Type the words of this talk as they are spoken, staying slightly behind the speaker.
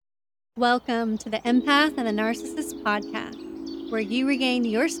Welcome to the Empath and the Narcissist podcast, where you regain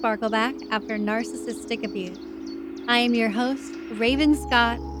your sparkle back after narcissistic abuse. I am your host, Raven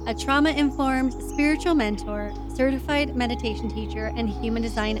Scott, a trauma-informed spiritual mentor, certified meditation teacher, and human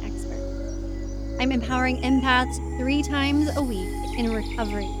design expert. I'm empowering empaths 3 times a week in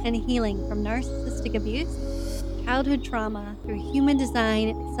recovery and healing from narcissistic abuse, childhood trauma through human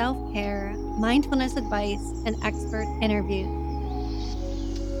design, self-care, mindfulness advice, and expert interviews.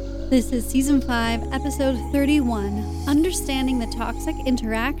 This is Season 5, Episode 31, Understanding the Toxic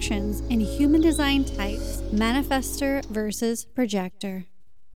Interactions in Human Design Types, Manifestor versus Projector.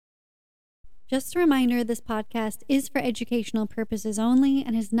 Just a reminder, this podcast is for educational purposes only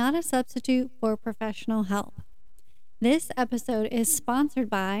and is not a substitute for professional help. This episode is sponsored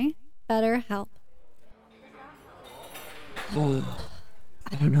by BetterHelp. I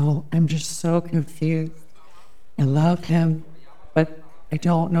don't know. I'm just so confused. I love him, but I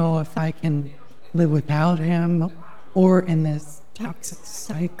don't know if I can live without him or in this toxic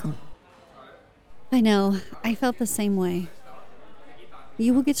cycle. I know, I felt the same way.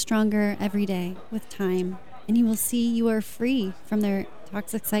 You will get stronger every day with time, and you will see you are free from their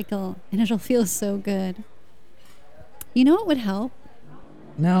toxic cycle, and it'll feel so good. You know what would help?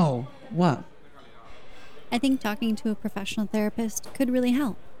 No. What? I think talking to a professional therapist could really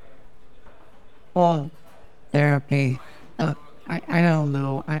help. Well, therapy. I don't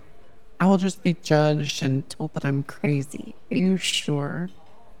know. I will just be judged and told that I'm crazy. Are you sure?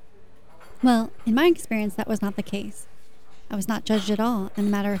 Well, in my experience, that was not the case. I was not judged at all. And a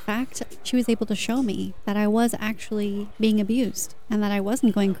matter of fact, she was able to show me that I was actually being abused and that I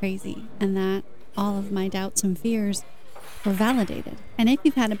wasn't going crazy and that all of my doubts and fears were validated. And if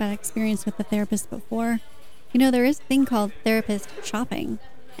you've had a bad experience with a therapist before, you know, there is a thing called therapist shopping.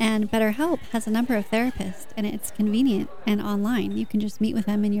 And BetterHelp has a number of therapists, and it's convenient and online. You can just meet with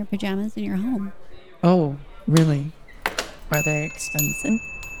them in your pajamas in your home. Oh, really? Are they expensive?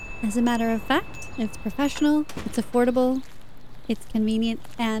 As a matter of fact, it's professional, it's affordable, it's convenient,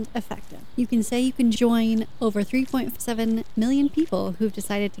 and effective. You can say you can join over 3.7 million people who've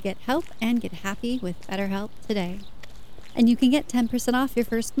decided to get help and get happy with BetterHelp today. And you can get 10% off your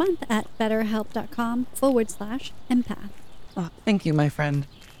first month at betterhelp.com/empath. Oh, thank you, my friend.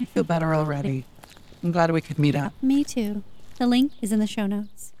 I feel better already. I'm glad we could meet up. Me too. The link is in the show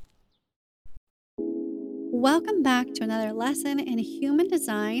notes. Welcome back to another lesson in human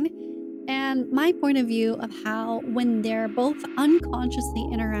design and my point of view of how, when they're both unconsciously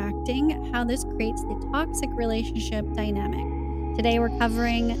interacting, how this creates the toxic relationship dynamic. Today we're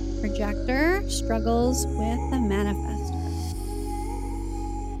covering projector struggles with the manifestor.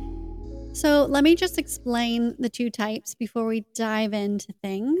 So let me just explain the two types before we dive into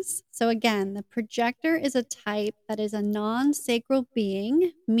things. So again, the projector is a type that is a non-sacral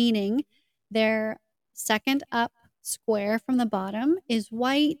being, meaning their second up square from the bottom is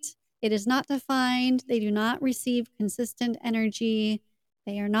white. It is not defined. They do not receive consistent energy.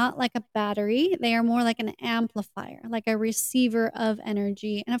 They are not like a battery. They are more like an amplifier, like a receiver of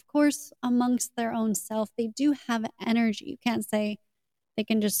energy. And of course, amongst their own self, they do have energy. You can't say they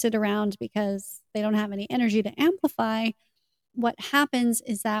can just sit around because they don't have any energy to amplify. What happens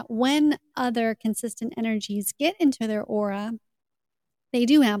is that when other consistent energies get into their aura, they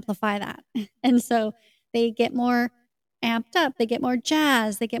do amplify that. And so they get more amped up, they get more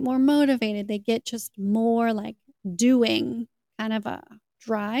jazzed, they get more motivated, they get just more like doing kind of a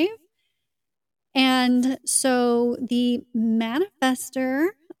drive. And so the manifestor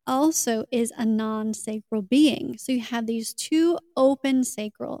also is a non-sacral being. So you have these two open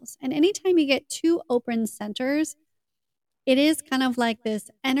sacrals. And anytime you get two open centers, it is kind of like this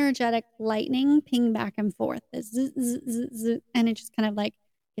energetic lightning ping back and forth. This zzz, zzz, zzz, zzz, and it just kind of like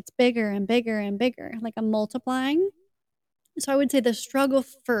gets bigger and bigger and bigger, like a multiplying. So I would say the struggle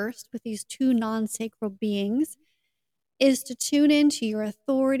first with these two non-sacral beings is to tune into your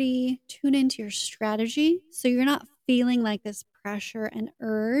authority, tune into your strategy, so you're not feeling like this pressure and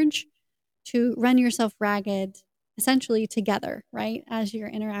urge to run yourself ragged, essentially together, right, as you're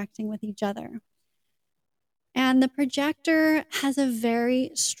interacting with each other. And the projector has a very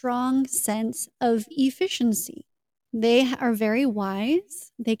strong sense of efficiency. They are very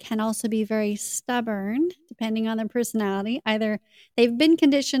wise. They can also be very stubborn, depending on their personality. Either they've been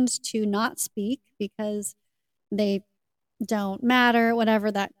conditioned to not speak because they don't matter,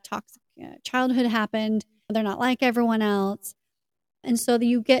 whatever that toxic childhood happened. They're not like everyone else. And so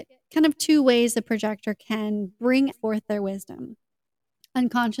you get kind of two ways the projector can bring forth their wisdom.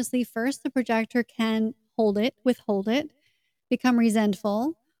 Unconsciously, first, the projector can withhold it, become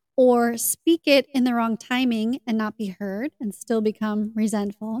resentful, or speak it in the wrong timing and not be heard and still become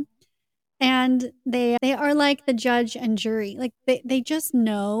resentful. And they are like the judge and jury. Like they just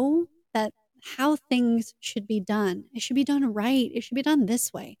know that how things should be done. It should be done right. It should be done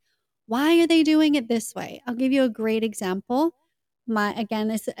this way. Why are they doing it this way? I'll give you a great example.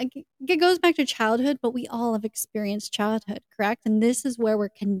 It goes back to childhood, but we all have experienced childhood, correct? And this is where we're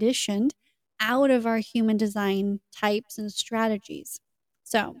conditioned out of our human design types and strategies.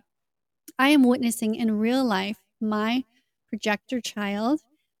 So I am witnessing in real life my projector child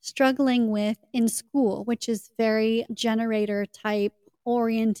struggling with in school, which is very generator type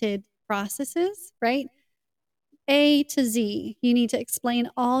oriented processes, right? A to Z, you need to explain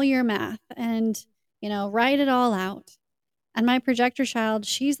all your math and, write it all out. And my projector child,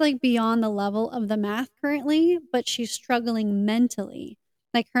 she's like beyond the level of the math currently, but she's struggling mentally.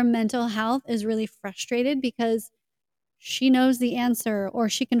 Like her mental health is really frustrated because she knows the answer, or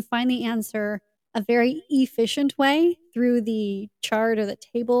she can find the answer a very efficient way through the chart or the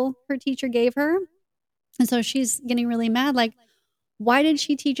table her teacher gave her. And so she's getting really mad. Like, why did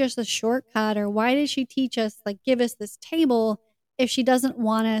she teach us a shortcut? Or why did she teach us, give us this table if she doesn't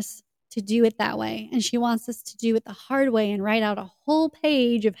want us to do it that way? And she wants us to do it the hard way and write out a whole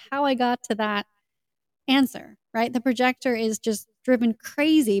page of how I got to that answer, right? The projector is just driven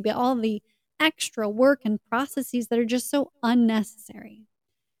crazy by all the extra work and processes that are just so unnecessary.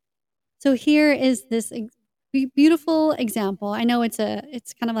 So here is this beautiful example. I know it's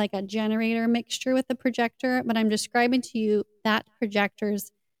kind of like a generator mixture with the projector, but I'm describing to you that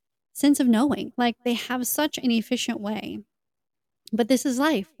projector's sense of knowing. Like they have such an efficient way. But this is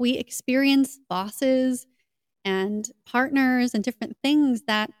life. We experience bosses and partners and different things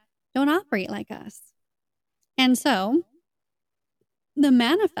that don't operate like us. And so the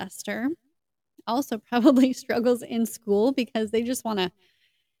manifester also probably struggles in school because they just want to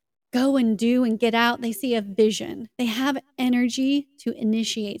go and do and get out. They see a vision. They have energy to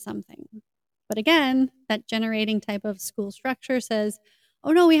initiate something. But again, that generating type of school structure says,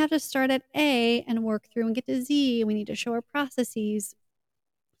 oh no, we have to start at A and work through and get to Z. We need to show our processes.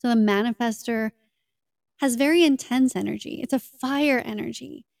 So the manifester has very intense energy. It's a fire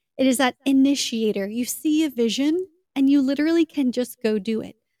energy. It is that initiator. You see a vision and you literally can just go do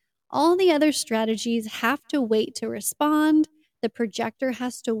it. All the other strategies have to wait to respond. The projector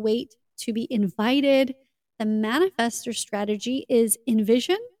has to wait to be invited. The manifester strategy is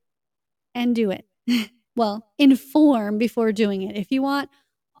envision and do it. Well, inform before doing it. If you want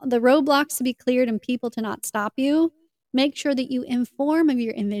the roadblocks to be cleared and people to not stop you, make sure that you inform of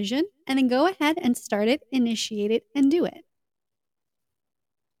your envision and then go ahead and start it, initiate it, and do it.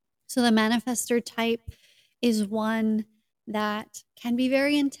 So the manifester type is one that can be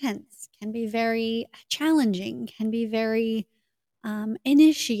very intense, can be very challenging, can be very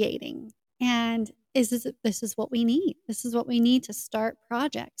initiating. And this is what we need. This is what we need to start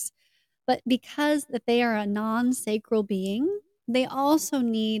projects. But because that they are a non-sacral being, they also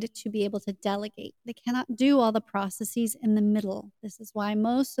need to be able to delegate. They cannot do all the processes in the middle. This is why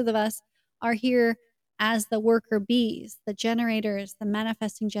most of us are here as the worker bees, the generators, the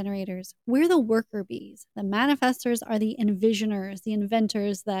manifesting generators. We're the worker bees. The manifestors are the envisioners, the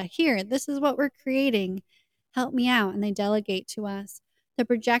inventors, this is what we're creating. Help me out. And they delegate to us. The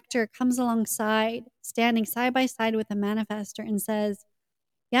projector comes alongside, standing side by side with the manifestor and says,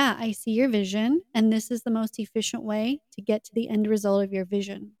 yeah, I see your vision, and this is the most efficient way to get to the end result of your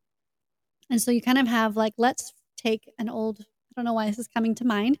vision. And so you kind of have let's take an old, I don't know why this is coming to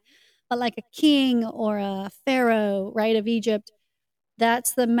mind, but like a king or a pharaoh, right, of Egypt.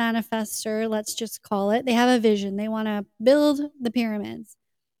 That's the manifestor, let's just call it. They have a vision. They want to build the pyramids.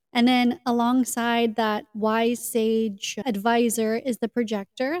 And then alongside that wise sage advisor is the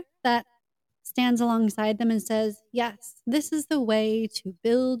projector that stands alongside them and says, yes, this is the way to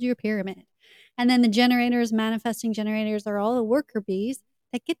build your pyramid. And then the generators, manifesting generators, are all the worker bees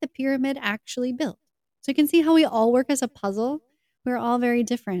that get the pyramid actually built. So you can see how we all work as a puzzle. We're all very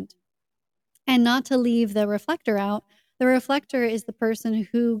different. And not to leave the reflector out, the reflector is the person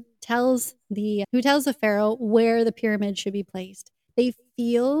who tells the pharaoh where the pyramid should be placed. They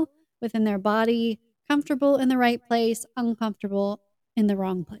feel within their body comfortable in the right place, uncomfortable in the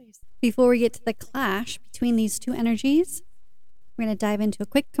wrong place. Before we get to the clash between these two energies, we're going to dive into a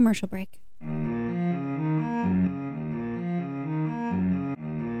quick commercial break.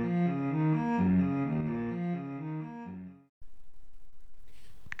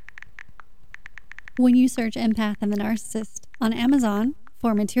 When you search Empath and the Narcissist on Amazon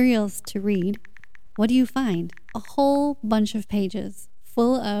for materials to read, what do you find? A whole bunch of pages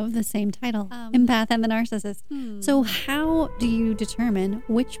full of the same title, Empath and the Narcissist. So how do you determine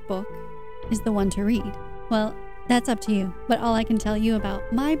which book is the one to read? Well, that's up to you. But all I can tell you about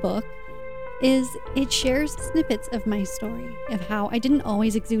my book is it shares snippets of my story, of how I didn't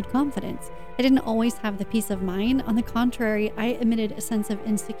always exude confidence. I didn't always have the peace of mind. On the contrary, I emitted a sense of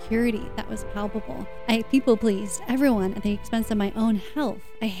insecurity that was palpable. I people pleased everyone at the expense of my own health.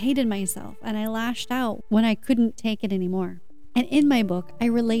 I hated myself and I lashed out when I couldn't take it anymore. And in my book, I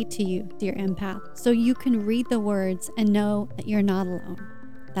relate to you, dear empath, so you can read the words and know that you're not alone.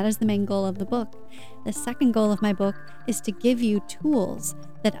 That is the main goal of the book. The second goal of my book is to give you tools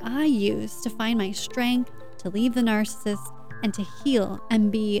that I use to find my strength, to leave the narcissist, and to heal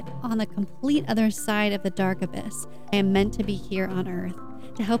and be on the complete other side of the dark abyss. I am meant to be here on earth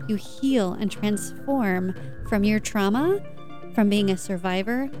to help you heal and transform from your trauma, from being a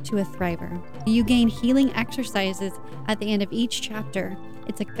survivor to a thriver. You gain healing exercises at the end of each chapter.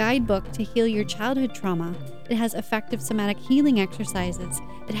 It's a guidebook to heal your childhood trauma. It has effective somatic healing exercises.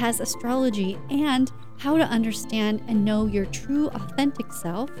 It has astrology and how to understand and know your true authentic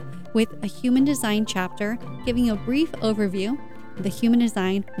self, with a human design chapter giving you a brief overview of the Human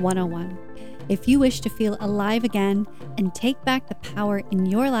Design 101. If you wish to feel alive again and take back the power in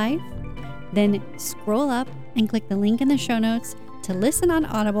your life, then scroll up and click the link in the show notes to listen on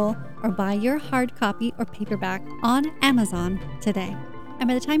Audible or buy your hard copy or paperback on Amazon today. And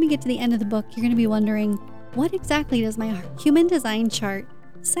by the time you get to the end of the book, you're going to be wondering, what exactly does my human design chart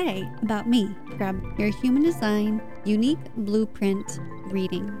say about me? Grab your human design unique blueprint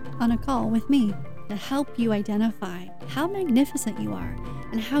reading on a call with me to help you identify how magnificent you are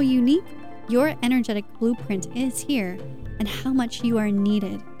and how unique your energetic blueprint is here and how much you are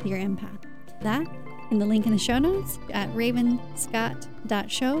needed, dear empath. That in the link in the show notes at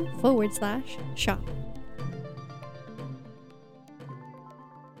ravenscott.show/shop.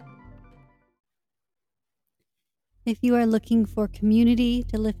 If you are looking for community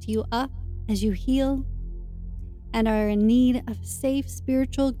to lift you up as you heal and are in need of a safe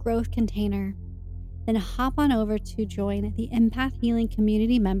spiritual growth container, then hop on over to join the Empath Healing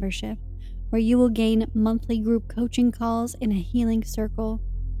Community membership, where you will gain monthly group coaching calls in a healing circle,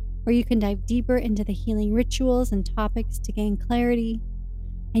 where you can dive deeper into the healing rituals and topics to gain clarity,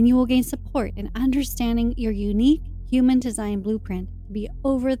 and you will gain support in understanding your unique human design blueprint to be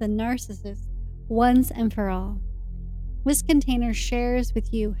over the narcissist once and for all. This container shares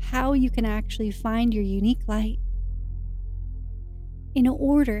with you how you can actually find your unique light in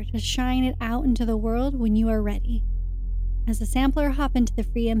order to shine it out into the world when you are ready. As a sampler, hop into the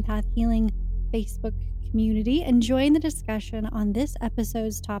Free Empath Healing Facebook community and join the discussion on this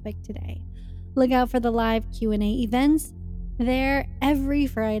episode's topic today. Look out for the live Q&A events there every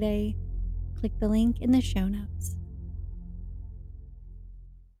Friday. Click the link in the show notes.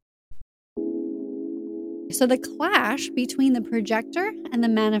 So the clash between the projector and the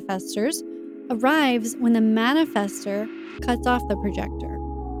manifestors arrives when the manifestor cuts off the projector,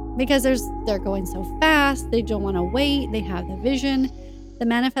 because they're going so fast, they don't want to wait, they have the vision. The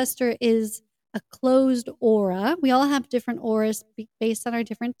manifestor is a closed aura. We all have different auras based on our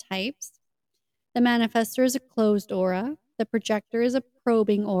different types. The manifestor is a closed aura. The projector is a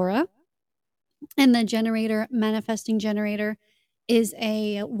probing aura. And the manifesting generator is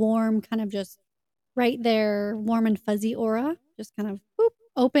a warm, kind of just right there, warm and fuzzy aura, just kind of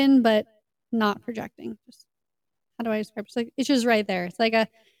open, but not projecting. Just, how do I describe it? It's just right there. It's like a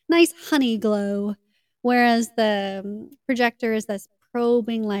nice honey glow, whereas the projector is this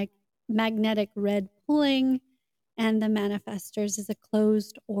probing, like magnetic red pulling, and the manifestors is a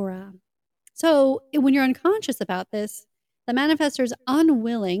closed aura. So when you're unconscious about this, the manifestor is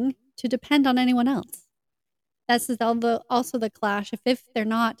unwilling to depend on anyone else. That's also the clash. If they're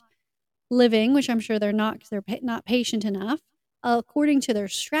not living, which I'm sure they're not because they're not patient enough, according to their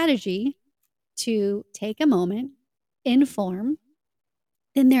strategy to take a moment, inform,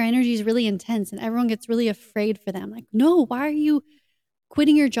 then their energy is really intense and everyone gets really afraid for them. Like, no, why are you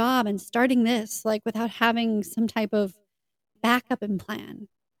quitting your job and starting this, like, without having some type of backup and plan?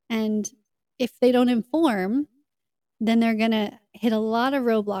 And if they don't inform, then they're going to hit a lot of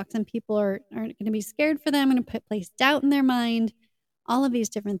roadblocks and people are going to be scared for them, going to place doubt in their mind, all of these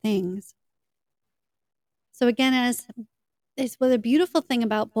different things. So again, the beautiful thing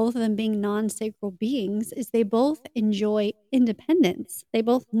about both of them being non-sacral beings is they both enjoy independence. They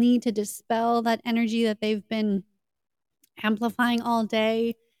both need to dispel that energy that they've been amplifying all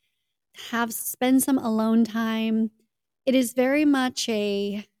day, spend some alone time. It is very much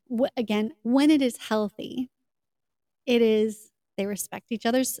again, when it is healthy, they respect each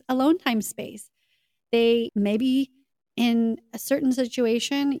other's alone time space. They maybe in a certain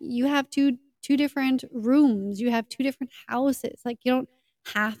situation, you have two different rooms, you have two different houses. Like, you don't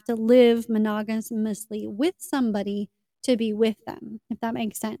have to live monogamously with somebody to be with them, if that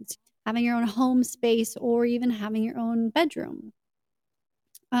makes sense. having your own home space or even having your own bedroom.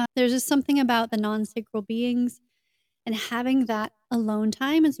 There's just something about the non-sacral beings, and having that alone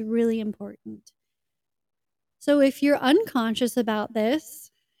time is really important. So if you're unconscious about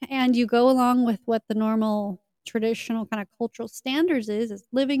this and you go along with what the normal traditional kind of cultural standards is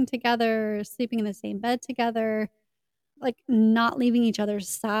living together, sleeping in the same bed together, like not leaving each other's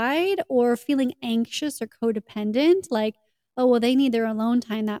side or feeling anxious or codependent, like, oh, well, they need their alone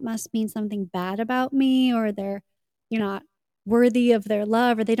time. That must mean something bad about me, or you're not worthy of their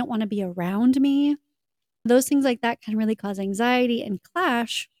love, or they don't want to be around me. Those things like that can really cause anxiety and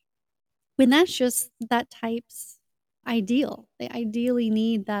clash when that's just that type's ideal. They ideally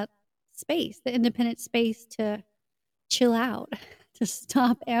need that space, the independent space to chill out, to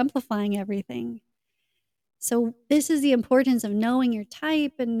stop amplifying everything. So this is the importance of knowing your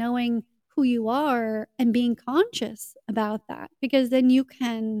type and knowing who you are and being conscious about that, because then you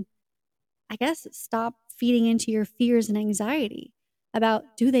can, I guess, stop feeding into your fears and anxiety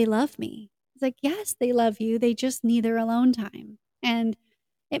about, do they love me? It's like, yes, they love you. They just need their alone time. And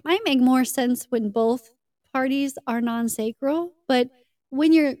it might make more sense when both parties are non-sacral, but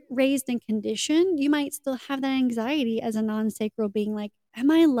when you're raised and conditioned, you might still have that anxiety as a non-sacral being, like,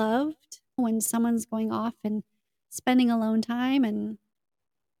 am I loved, when someone's going off and spending alone time and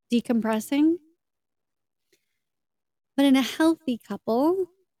decompressing? But in a healthy couple,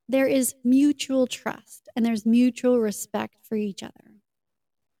 there is mutual trust and there's mutual respect for each other.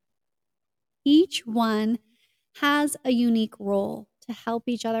 Each one has a unique role to help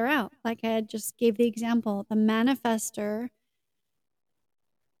each other out. Like I just gave the example, the manifester.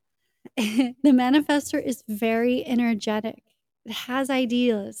 The manifester is very energetic. It has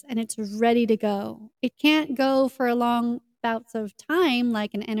ideas and it's ready to go. It can't go for a long bouts of time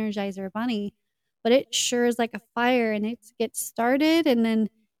like an Energizer bunny, but it sure is like a fire, and it gets started and then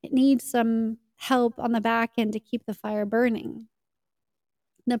it needs some help on the back end to keep the fire burning.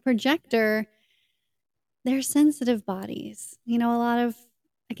 The projector, they're sensitive bodies. A lot of,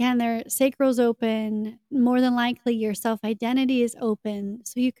 again, their sacral's open. More than likely, your self-identity is open.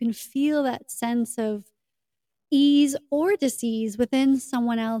 So you can feel that sense of ease or dis-ease within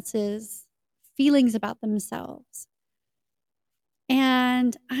someone else's feelings about themselves.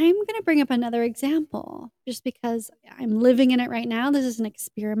 And I'm going to bring up another example just because I'm living in it right now. This is an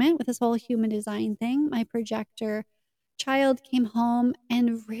experiment with this whole human design thing. My projector child came home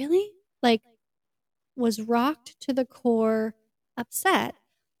and really was rocked to the core, upset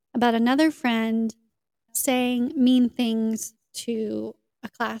about another friend saying mean things to a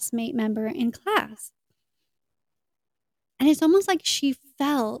classmate member in class. And it's almost like she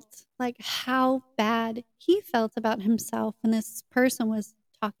felt like how bad he felt about himself when this person was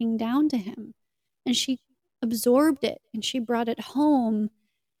talking down to him. And she absorbed it and she brought it home.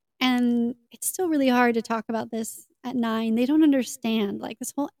 And it's still really hard to talk about this at 9. They don't understand like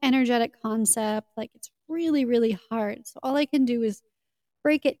this whole energetic concept. Like it's really, really hard. So all I can do is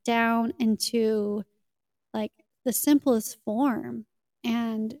break it down into like the simplest form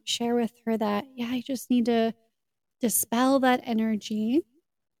and share with her that, yeah, I just need to dispel that energy.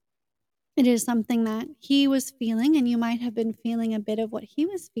 It is something that he was feeling, and you might have been feeling a bit of what he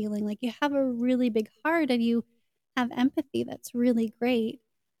was feeling. Like you have a really big heart and you have empathy. That's really great.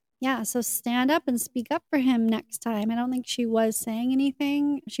 Yeah, so stand up and speak up for him next time. I don't think she was saying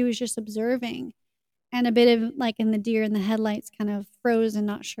anything. She was just observing, and a bit of like in the deer in the headlights, kind of froze and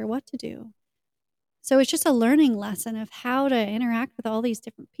not sure what to do. So it's just a learning lesson of how to interact with all these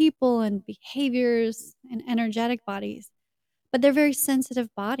different people and behaviors and energetic bodies. But they're very sensitive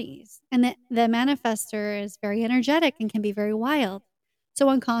bodies. And the manifester is very energetic and can be very wild. So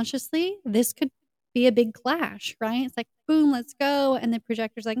unconsciously, this could be a big clash, right? It's like, boom, let's go. And the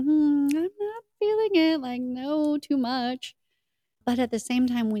projector's like, I'm not feeling it. Like, no, too much. But at the same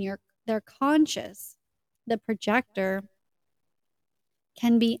time, when they're conscious, the projector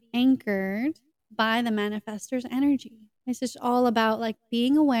can be anchored by the manifestor's energy. It's just all about like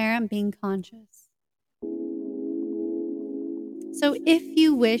being aware and being conscious. So if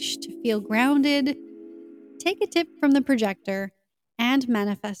you wish to feel grounded, take a tip from the projector and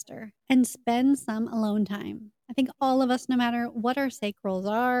manifestor and spend some alone time. I think all of us, no matter what our sacrals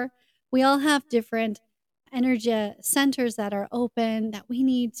are, we all have different energy centers that are open that we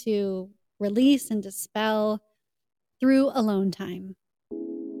need to release and dispel through alone time.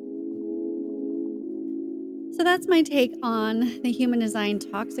 So that's my take on the human design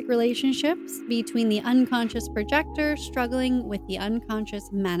toxic relationships between the unconscious projector struggling with the unconscious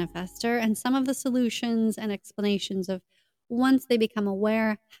manifester, and some of the solutions and explanations of once they become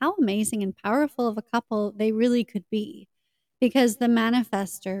aware how amazing and powerful of a couple they really could be. Because the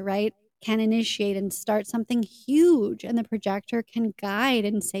manifester, right, can initiate and start something huge, and the projector can guide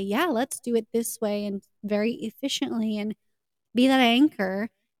and say, yeah, let's do it this way and very efficiently, and be that anchor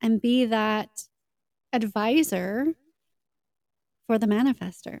and be that advisor for the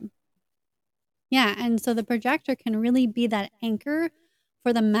manifester. Yeah, and so the projector can really be that anchor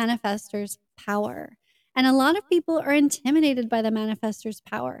for the manifestor's power. And a lot of people are intimidated by the manifestor's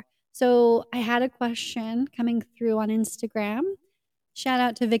power. So I had a question coming through on Instagram. Shout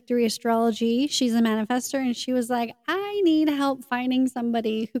out to Victory Astrology. She's a manifestor, and she was like, I need help finding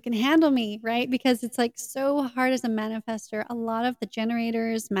somebody who can handle me, right? Because it's like so hard as a manifestor. A lot of the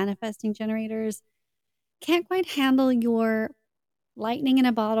generators, manifesting generators, can't quite handle your lightning in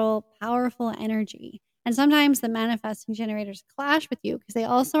a bottle, powerful energy. And sometimes the manifesting generators clash with you because they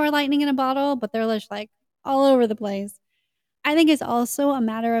also are lightning in a bottle, but they're just like all over the place. I think it's also a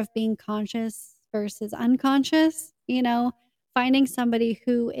matter of being conscious versus unconscious, finding somebody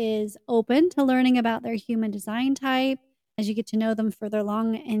who is open to learning about their human design type as you get to know them further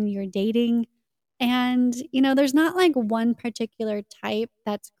along in your dating. And, there's not like one particular type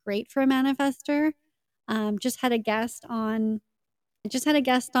that's great for a manifester. I just had a guest on,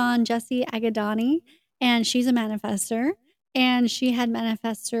 Jessie Agadani, and she's a manifester, and she had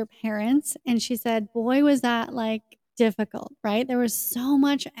manifestor parents, and she said, boy, was that like difficult, right? There was so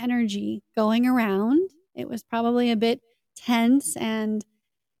much energy going around. It was probably a bit tense, and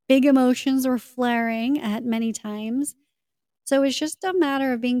big emotions were flaring at many times. So it's just a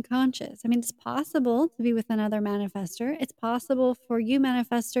matter of being conscious. I mean, it's possible to be with another manifester. It's possible for you,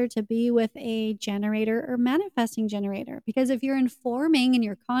 manifester, to be with a generator or manifesting generator. Because if you're informing and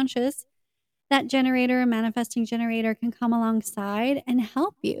you're conscious, that generator or manifesting generator can come alongside and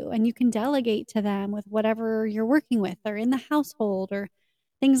help you. And you can delegate to them with whatever you're working with or in the household or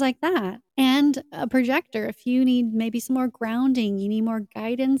things like that. And a projector, if you need maybe some more grounding, you need more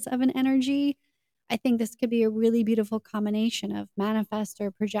guidance of an energy, I think this could be a really beautiful combination of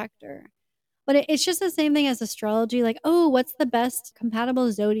manifestor, projector. But it's just the same thing as astrology. Like, oh, what's the best compatible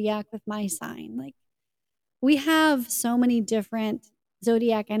zodiac with my sign? Like, we have so many different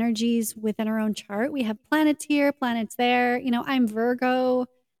zodiac energies within our own chart. We have planets here, planets there. I'm Virgo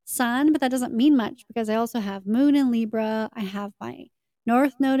sun, but that doesn't mean much because I also have moon in Libra. I have my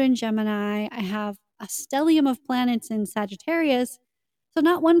North Node in Gemini. I have a stellium of planets in Sagittarius. So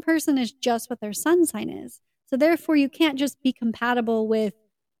not one person is just what their sun sign is. So therefore, you can't just be compatible with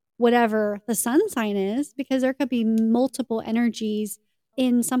whatever the sun sign is because there could be multiple energies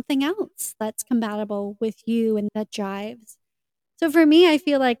in something else that's compatible with you and that jives. So for me, I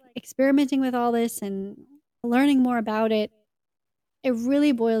feel like experimenting with all this and learning more about it, it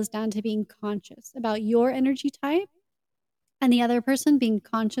really boils down to being conscious about your energy type and the other person being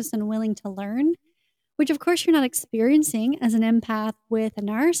conscious and willing to learn, which of course you're not experiencing as an empath with a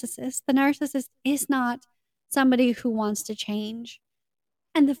narcissist. The narcissist is not somebody who wants to change.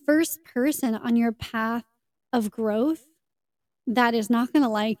 And the first person on your path of growth that is not going to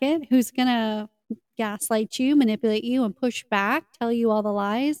like it, who's going to gaslight you, manipulate you, and push back, tell you all the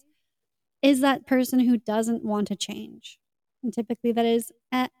lies, is that person who doesn't want to change. And typically that is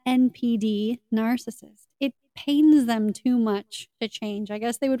an NPD, narcissist. It pains them too much to change. I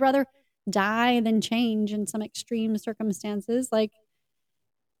guess they would rather die than change in some extreme circumstances. Like,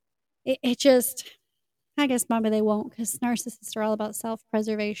 it just, I guess maybe they won't because narcissists are all about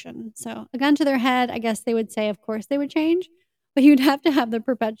self-preservation. So a gun to their head, I guess they would say, of course they would change, but you'd have to have the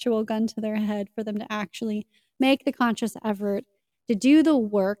perpetual gun to their head for them to actually make the conscious effort to do the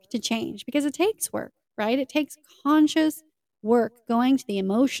work to change, because it takes work, right? It takes conscious work, going to the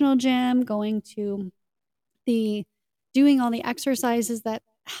emotional gym, going to the doing all the exercises that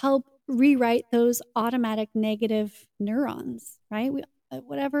help rewrite those automatic negative neurons, right?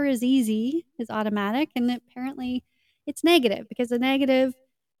 Whatever is easy is automatic, and apparently it's negative because the negative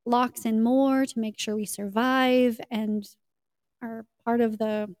locks in more to make sure we survive and are part of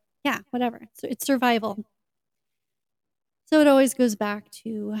the, yeah, whatever. So it's survival. So it always goes back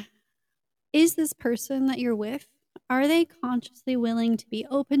to, is this person that you're with, are they consciously willing to be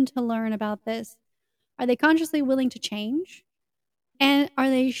open to learn about this? Are they consciously willing to change? And are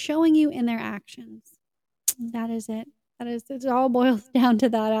they showing you in their actions? That is it. It all boils down to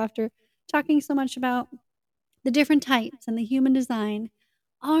that after talking so much about the different types and the human design.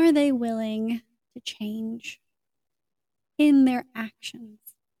 Are they willing to change in their actions?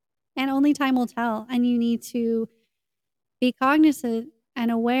 And only time will tell. And you need to be cognizant and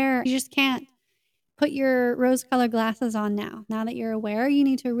aware. You just can't put your rose-colored glasses on now. Now that you're aware, you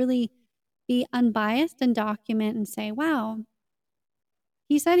need to really be unbiased and document and say, wow,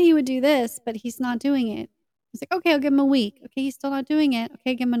 he said he would do this, but he's not doing it. It's like, okay, I'll give him a week. Okay, he's still not doing it.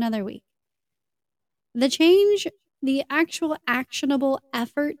 Okay, give him another week. The change, the actual actionable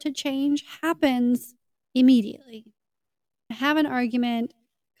effort to change happens immediately. Have an argument,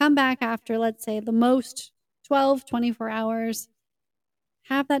 come back after, let's say, the most 12, 24 hours,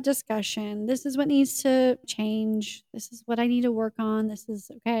 have that discussion. This is what needs to change. This is what I need to work on. This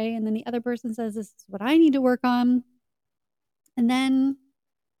is okay. And then the other person says, this is what I need to work on. And then,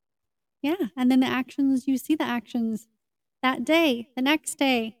 and then the actions, you see the actions that day, the next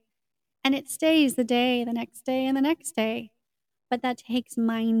day, and it stays the day, the next day, and the next day. But that takes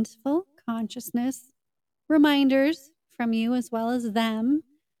mindful consciousness, reminders from you as well as them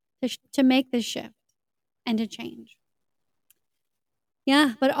to make this shift and to change.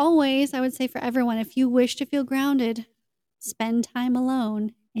 Yeah, but always, I would say for everyone, if you wish to feel grounded, spend time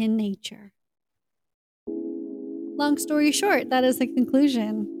alone in nature. Long story short, that is the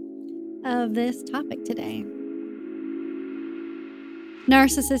conclusion of this topic today.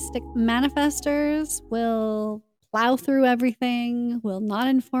 Narcissistic manifestors will plow through everything, will not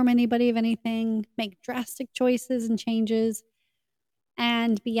inform anybody of anything, make drastic choices and changes,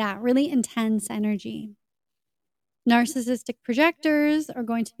 and be really intense energy. Narcissistic projectors are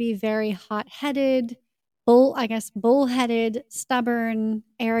going to be very hot-headed, bullheaded, stubborn,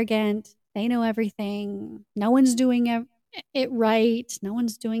 arrogant. They know everything. No one's doing it right. No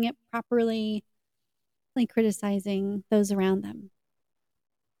one's doing it properly. Like criticizing those around them.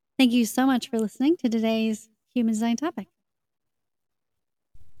 Thank you so much for listening to today's Human Design topic.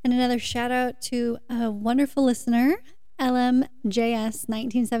 And another shout out to a wonderful listener,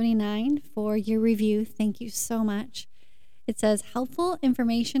 LMJS1979, for your review. Thank you so much. It says, helpful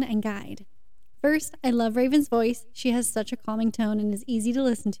information and guide. First, I love Raven's voice. She has such a calming tone and is easy to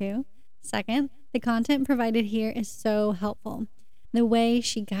listen to. Second, the content provided here is so helpful. The way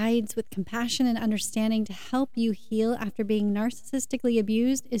she guides with compassion and understanding to help you heal after being narcissistically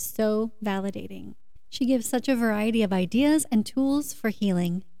abused is so validating. She gives such a variety of ideas and tools for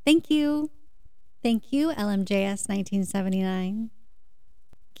healing. Thank you. Thank you, LMJS1979.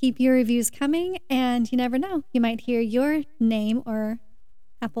 Keep your reviews coming, and you never know, you might hear your name or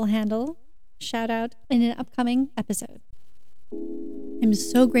Apple handle shout out in an upcoming episode. I'm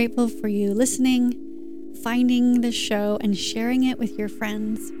so grateful for you listening, finding the show, and sharing it with your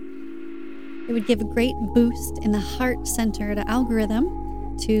friends. It would give a great boost in the heart-centered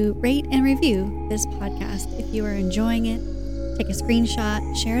algorithm to rate and review this podcast if you are enjoying it. Take a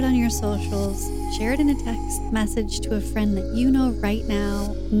screenshot, share it on your socials, share it in a text message to a friend that you know right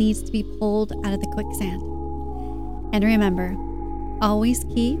now needs to be pulled out of the quicksand. And remember, always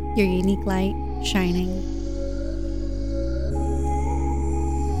keep your unique light shining.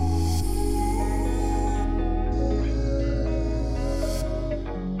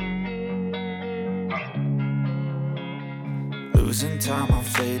 Losing time, I'm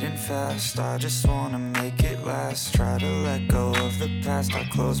fading fast. I just wanna make it last. Try to let go of the past. I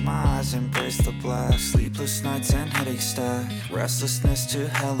close my eyes, embrace the blast. Sleepless nights and headaches stack. Restlessness to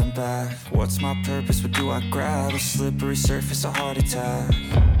hell and back. What's my purpose? What do I grab? A slippery surface, a heart attack.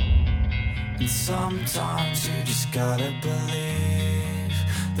 And sometimes you just gotta believe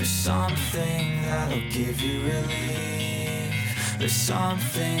there's something that'll give you relief. There's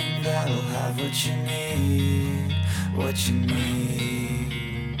something that'll have what you need. What you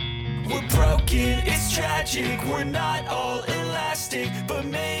need. We're broken, it's tragic. We're not all elastic, but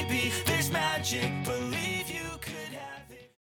maybe there's magic. Believe